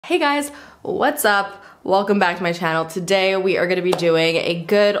Hey guys, what's up? Welcome back to my channel. Today we are going to be doing a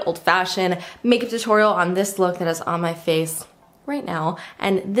good old-fashioned makeup tutorial on this look that is on my face right now.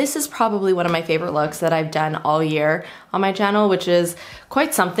 And this is probably one of my favorite looks that I've done all year on my channel, which is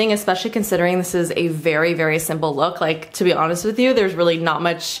quite something, especially considering this is a very, very simple look. Like, to be honest with you, there's really not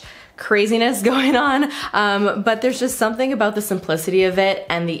much craziness going on, but there's just something about the simplicity of it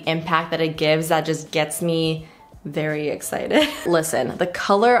and the impact that it gives that just gets me very excited. Listen, the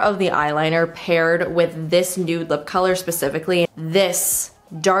color of the eyeliner paired with this nude lip color, specifically this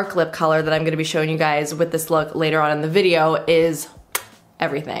dark lip color that I'm gonna be showing you guys with this look later on in the video, is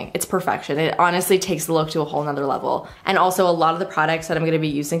everything. It's perfection. It honestly takes the look to a whole nother level. And also, a lot of the products that I'm gonna be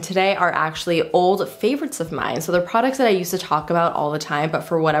using today are actually old favorites of mine. So they're products that I used to talk about all the time, but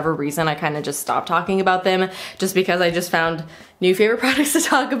for whatever reason, I kind of just stopped talking about them just because I just found new favorite products to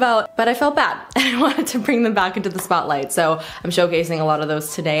talk about, but I felt bad and I wanted to bring them back into the spotlight. So I'm showcasing a lot of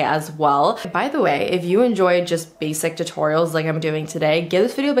those today as well. By the way, if you enjoy just basic tutorials like I'm doing today, give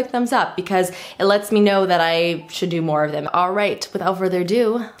this video a big thumbs up because it lets me know that I should do more of them. All right, without further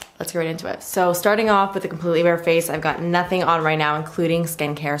ado, let's get right into it. So starting off with a completely bare face, I've got nothing on right now, including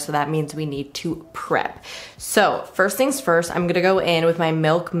skincare, so that means we need to prep. So first things first, I'm gonna go in with my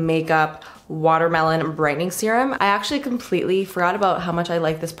Milk Makeup Watermelon Brightening Serum. I actually completely forgot about how much I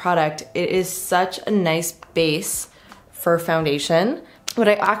like this product. It is such a nice base for foundation. What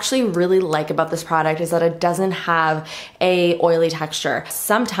I actually really like about this product is that it doesn't have a oily texture.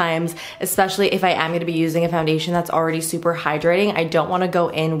 Sometimes, especially if I am gonna be using a foundation that's already super hydrating, I don't wanna go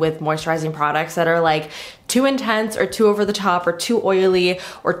in with moisturizing products that are like too intense or too over the top or too oily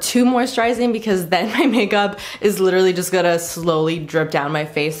or too moisturizing, because then my makeup is literally just gonna slowly drip down my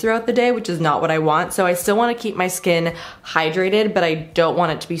face throughout the day, which is not what I want. So I still wanna keep my skin hydrated, but I don't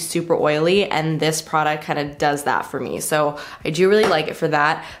want it to be super oily, and this product kind of does that for me. So I do really like it for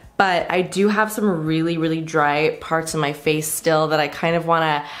that. But I do have some really, really dry parts of my face still that I kind of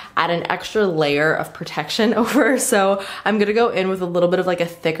wanna add an extra layer of protection over. So I'm gonna go in with a little bit of like a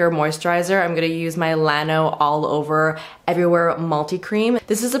thicker moisturizer. I'm gonna use my Lano All Over Everywhere Multi-Cream.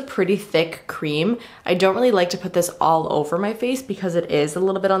 This is a pretty thick cream. I don't really like to put this all over my face because it is a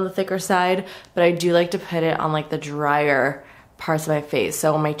little bit on the thicker side, but I do like to put it on like the drier parts of my face.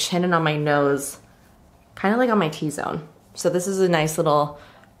 So on my chin and on my nose, kind of like on my T-zone. So this is a nice little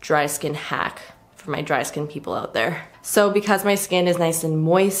dry skin hack for my dry skin people out there. So because my skin is nice and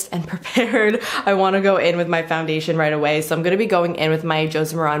moist and prepared, I want to go in with my foundation right away. So I'm going to be going in with my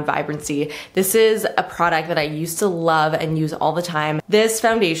Josie Maran Vibrancy. This is a product that I used to love and use all the time. This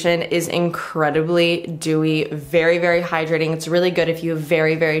foundation is incredibly dewy, very, very hydrating. It's really good if you have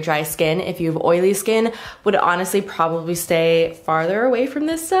very, very dry skin. If you have oily skin, would honestly probably stay farther away from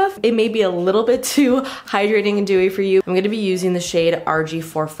this stuff. It may be a little bit too hydrating and dewy for you. I'm going to be using the shade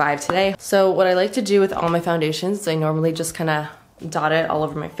RG45 today. So what I like to do with all my foundations is I normally just kind of dot it all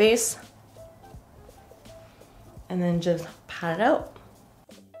over my face and then just pat it out.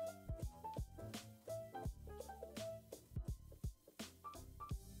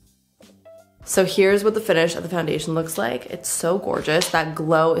 So here's what the finish of the foundation looks like. It's so gorgeous. That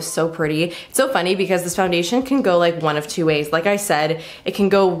glow is so pretty. It's so funny because this foundation can go like one of two ways. Like I said, it can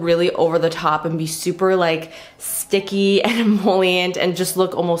go really over the top and be super like sticky and emollient and just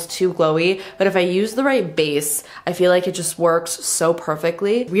look almost too glowy. But if I use the right base, I feel like it just works so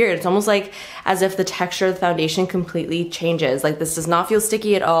perfectly. Weird, it's almost like as if the texture of the foundation completely changes. Like, this does not feel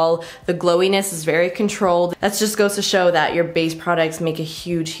sticky at all. The glowiness is very controlled. That just goes to show that your base products make a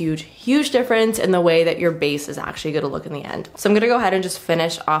huge, huge, huge difference in the way that your base is actually gonna look in the end. So I'm gonna go ahead and just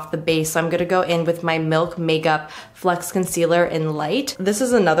finish off the base. So I'm gonna go in with my Milk Makeup Flex Concealer in Light. This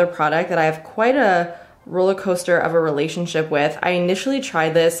is another product that I have quite a roller coaster of a relationship with. I initially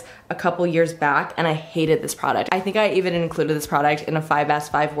tried this a couple years back and I hated this product. I think I even included this product in a 5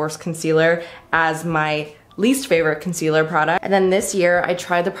 Best 5 Worst concealer as my least favorite concealer product. And then this year I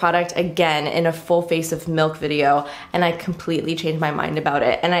tried the product again in a full face of milk video and I completely changed my mind about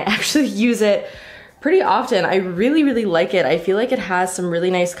it, and I actually use it pretty often. I really, really like it. I feel like it has some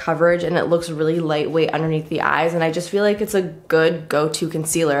really nice coverage and it looks really lightweight underneath the eyes, and I just feel like it's a good go-to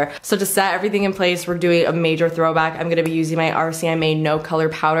concealer. So to set everything in place, we're doing a major throwback. I'm gonna be using my RCMA No Color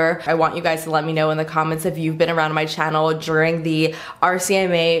Powder. I want you guys to let me know in the comments if you've been around my channel during the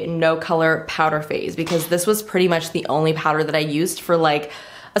RCMA No Color Powder phase, because this was pretty much the only powder that I used for like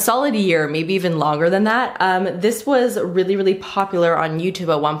a solid year, maybe even longer than that. This was really, really popular on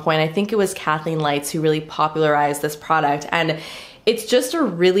YouTube at one point. I think it was Kathleen Lights who really popularized this product, and It's just a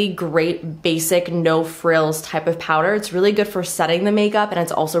really great basic no frills type of powder. It's really good for setting the makeup and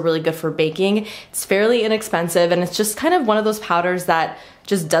it's also really good for baking. It's fairly inexpensive and it's just kind of one of those powders that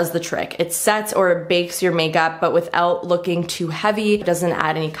just does the trick. It sets or it bakes your makeup, but without looking too heavy. It doesn't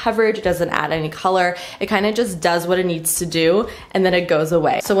add any coverage, it doesn't add any color. It kind of just does what it needs to do and then it goes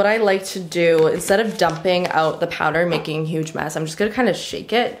away. So what I like to do, instead of dumping out the powder, making a huge mess, I'm just gonna kind of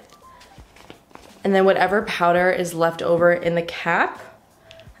shake it. And then whatever powder is left over in the cap,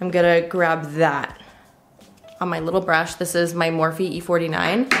 I'm gonna grab that on my little brush. This is my Morphe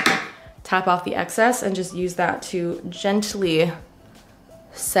E49. Tap off the excess and just use that to gently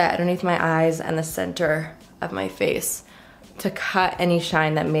set underneath my eyes and the center of my face to cut any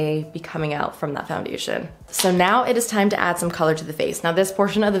shine that may be coming out from that foundation. So now it is time to add some color to the face. Now this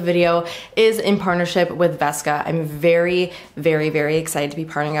portion of the video is in partnership with Vesca. I'm very, very, very excited to be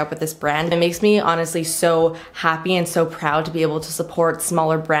partnering up with this brand. It makes me honestly so happy and so proud to be able to support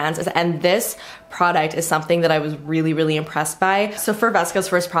smaller brands. And this product is something that I was really, really impressed by. So for Vesca's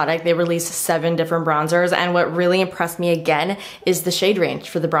first product, they released 7 different bronzers, and what really impressed me again is the shade range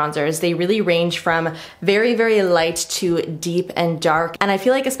for the bronzers. They really range from very, very light to deep and dark. And I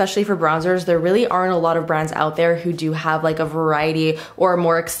feel like especially for bronzers, there really aren't a lot of brands out there who do have like a variety or a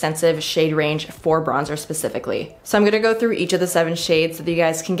more extensive shade range for bronzer specifically. So I'm gonna go through each of the 7 shades so that you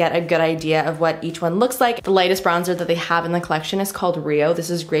guys can get a good idea of what each one looks like. The lightest bronzer that they have in the collection is called Rio. This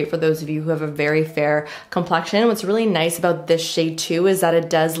is great for those of you who have a very fair complexion. What's really nice about this shade too is that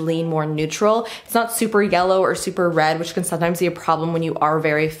it does lean more neutral. It's not super yellow or super red, which can sometimes be a problem when you are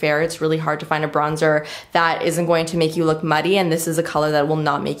very fair. It's really hard to find a bronzer that isn't going to make you look muddy, and this is a color that will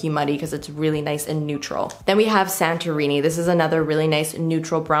not make you muddy because it's really nice and neutral. Then we have Santorini. This is another really nice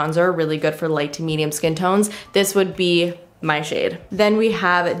neutral bronzer, really good for light to medium skin tones. This would be my shade. Then we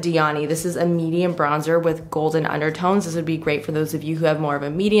have Diani. This is a medium bronzer with golden undertones. This would be great for those of you who have more of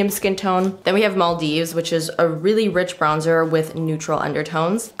a medium skin tone. Then we have Maldives, which is a really rich bronzer with neutral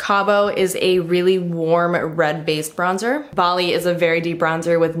undertones. Cabo is a really warm red-based bronzer. Bali is a very deep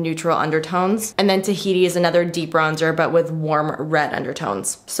bronzer with neutral undertones. And then Tahiti is another deep bronzer, but with warm red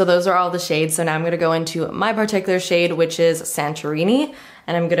undertones. So those are all the shades. So now I'm gonna go into my particular shade, which is Santorini.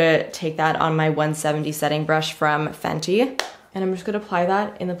 And I'm gonna take that on my 170 setting brush from Fenty. And I'm just gonna apply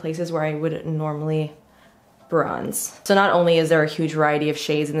that in the places where I would normally bronze. So not only is there a huge variety of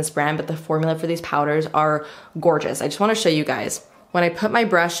shades in this brand, but the formula for these powders are gorgeous. I just wanna show you guys. When I put my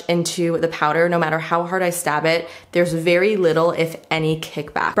brush into the powder, no matter how hard I stab it, there's very little, if any,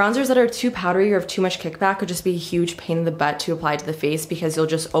 kickback. Bronzers that are too powdery or have too much kickback could just be a huge pain in the butt to apply to the face because you'll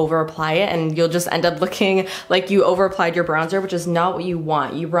just over apply it and you'll just end up looking like you over applied your bronzer, which is not what you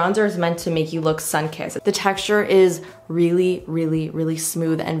want. Your bronzer is meant to make you look sun-kissed. The texture is really, really, really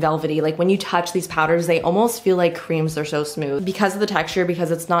smooth and velvety. Like when you touch these powders, they almost feel like creams, they're so smooth. Because of the texture,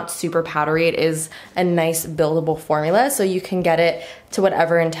 because it's not super powdery, it is a nice buildable formula, so you can get it to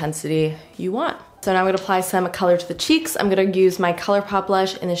whatever intensity you want. So now I'm gonna apply some color to the cheeks. I'm gonna use my ColourPop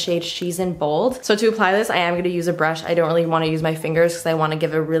blush in the shade She's in Bold. So to apply this, I am gonna use a brush. I don't really wanna use my fingers because I wanna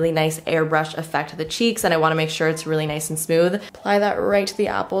give a really nice airbrush effect to the cheeks and I wanna make sure it's really nice and smooth. Apply that right to the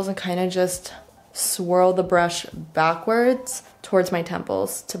apples and kind of just swirl the brush backwards towards my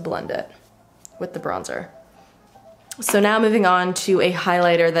temples to blend it with the bronzer. So now moving on to a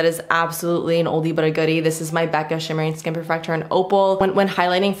highlighter that is absolutely an oldie but a goodie. This is my Becca Shimmering Skin Perfector in Opal. When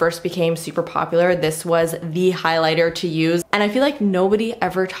highlighting first became super popular, this was the highlighter to use. And I feel like nobody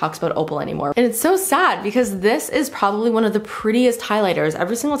ever talks about Opal anymore. And it's so sad because this is probably one of the prettiest highlighters.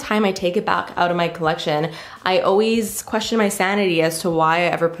 Every single time I take it back out of my collection, I always question my sanity as to why I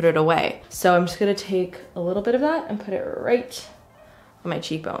ever put it away. So I'm just gonna take a little bit of that and put it right on my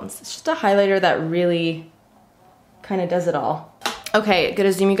cheekbones. It's just a highlighter that really kind of does it all. Okay,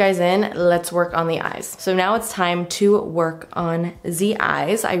 gonna zoom you guys in. Let's work on the eyes. So now it's time to work on the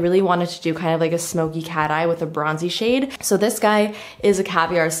eyes. I really wanted to do kind of like a smoky cat eye with a bronzy shade. So this guy is a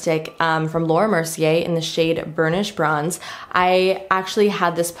caviar stick from Laura Mercier in the shade Burnish Bronze. I actually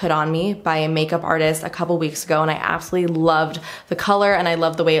had this put on me by a makeup artist a couple weeks ago and I absolutely loved the color and I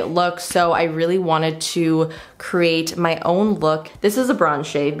loved the way it looked. So I really wanted to create my own look. This is a bronze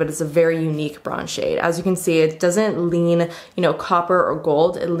shade, but it's a very unique bronze shade. As you can see, it doesn't lean, you know, copper or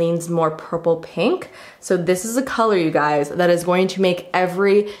gold, it leans more purple pink. So this is a color, you guys, that is going to make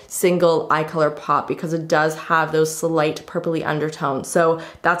every single eye color pop because it does have those slight purpley undertones. So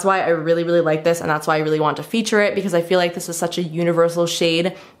that's why I really, really like this and that's why I really want to feature it because I feel like this is such a universal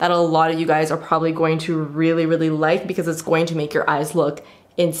shade that a lot of you guys are probably going to really, really like because it's going to make your eyes look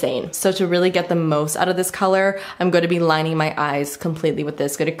insane. So to really get the most out of this color, I'm going to be lining my eyes completely with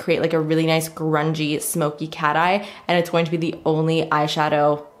this. Going to create like a really nice grungy smoky cat eye and it's going to be the only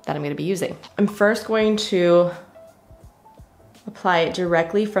eyeshadow that I'm going to be using. I'm first going to apply it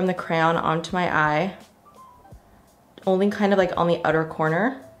directly from the crayon onto my eye, only kind of like on the outer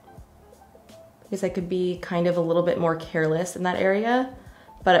corner, because I could be kind of a little bit more careless in that area.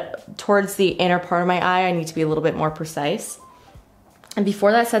 But towards the inner part of my eye, I need to be a little bit more precise. And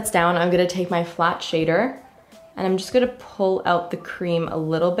before that sets down, I'm gonna take my flat shader and I'm just gonna pull out the cream a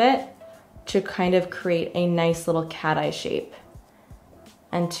little bit to kind of create a nice little cat eye shape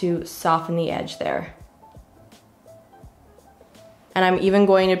and to soften the edge there. And I'm even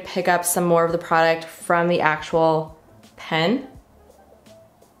going to pick up some more of the product from the actual pen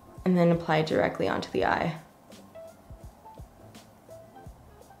and then apply it directly onto the eye.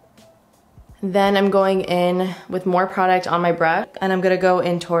 Then I'm going in with more product on my brush and I'm gonna go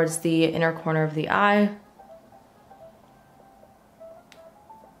in towards the inner corner of the eye.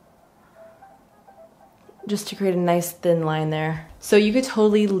 Just to create a nice thin line there. So you could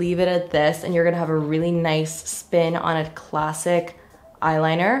totally leave it at this and you're gonna have a really nice spin on a classic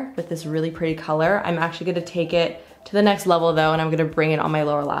eyeliner with this really pretty color. I'm actually gonna take it to the next level though, and I'm gonna bring it on my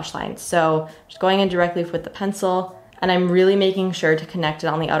lower lash line. So just going in directly with the pencil, and I'm really making sure to connect it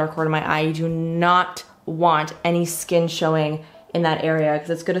on the outer corner of my eye. You do not want any skin showing in that area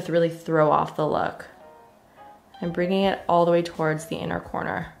because it's gonna really throw off the look. I'm bringing it all the way towards the inner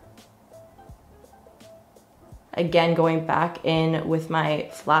corner. Again, going back in with my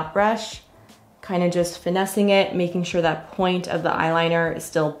flat brush, kind of just finessing it, making sure that point of the eyeliner is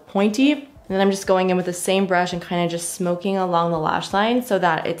still pointy. And then I'm just going in with the same brush and kind of just smoking along the lash line so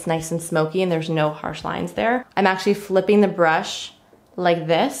that it's nice and smoky and there's no harsh lines there. I'm actually flipping the brush like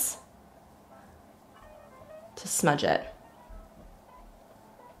this to smudge it.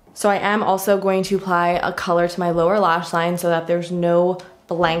 So I am also going to apply a color to my lower lash line so that there's no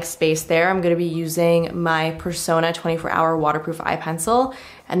blank space there. I'm gonna be using my Persona 24-hour waterproof eye pencil,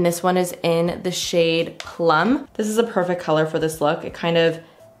 and this one is in the shade Plum. This is a perfect color for this look. It kind of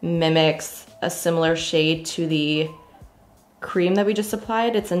mimics a similar shade to the cream that we just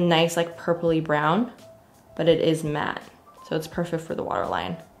applied. It's a nice like purpley brown, but it is matte. So it's perfect for the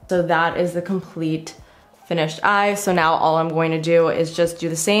waterline. So that is the complete finished eye. So now all I'm going to do is just do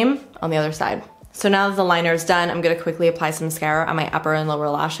the same on the other side. So now that the liner is done, I'm gonna quickly apply some mascara on my upper and lower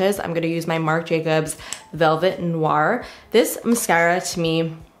lashes. I'm gonna use my Marc Jacobs Velvet Noir. This mascara to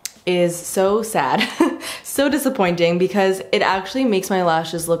me is so sad, so disappointing, because it actually makes my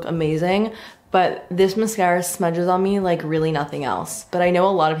lashes look amazing, but this mascara smudges on me like really nothing else. But I know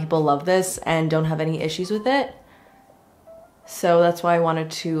a lot of people love this and don't have any issues with it. So that's why I wanted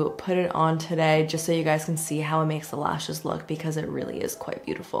to put it on today, just so you guys can see how it makes the lashes look, because it really is quite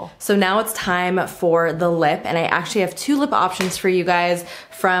beautiful. So now it's time for the lip, and I actually have two lip options for you guys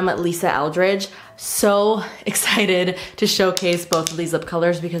from Lisa Eldridge. So excited to showcase both of these lip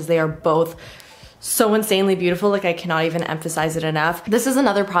colors because they are both so insanely beautiful. Like, I cannot even emphasize it enough. This is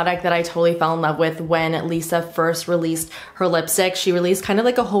another product that I totally fell in love with when Lisa first released her lipstick. She released kind of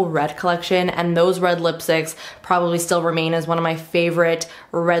like a whole red collection, and those red lipsticks probably still remain as one of my favorite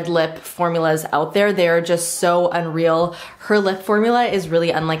red lip formulas out there. They're just so unreal. Her lip formula is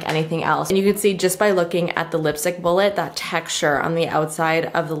really unlike anything else. And you can see just by looking at the lipstick bullet, that texture on the outside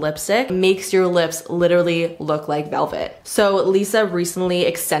of the lipstick makes your lips literally look like velvet. So Lisa recently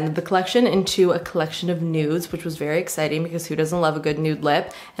extended the collection into a collection of nudes, which was very exciting because who doesn't love a good nude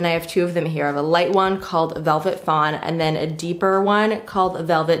lip? And I have two of them here. I have a light one called Velvet Fawn and then a deeper one called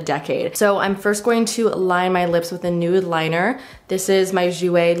Velvet Decade. So I'm first going to line my lips with a nude liner. This is my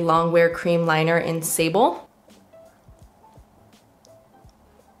Jouer Longwear Cream Liner in Sable.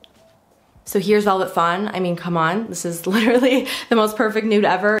 So here's Velvet Fawn. I mean, come on, this is literally the most perfect nude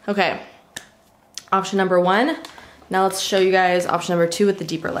ever. Okay, option number one. Now let's show you guys option number two with the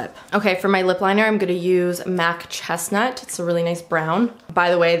deeper lip. Okay, for my lip liner, I'm gonna use MAC Chestnut. It's a really nice brown. By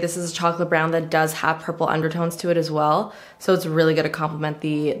the way, this is a chocolate brown that does have purple undertones to it as well. So it's really gonna complement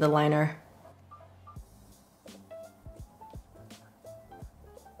the liner.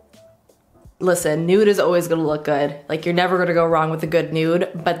 Listen, nude is always gonna look good. Like, you're never gonna go wrong with a good nude,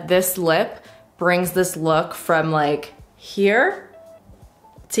 but this lip brings this look from like here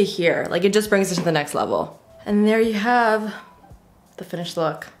to here. Like, it just brings it to the next level. And there you have the finished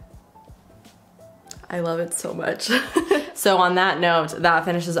look. I love it so much. So on that note, that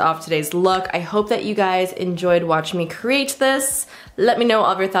finishes off today's look. I hope that you guys enjoyed watching me create this. Let me know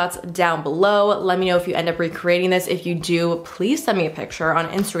all of your thoughts down below. Let me know if you end up recreating this. If you do, please send me a picture on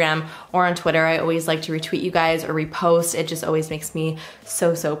Instagram or on Twitter. I always like to retweet you guys or repost. It just always makes me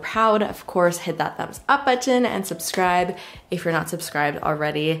so, so proud. Of course, hit that thumbs up button and subscribe if you're not subscribed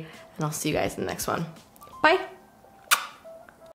already. And I'll see you guys in the next one. Bye.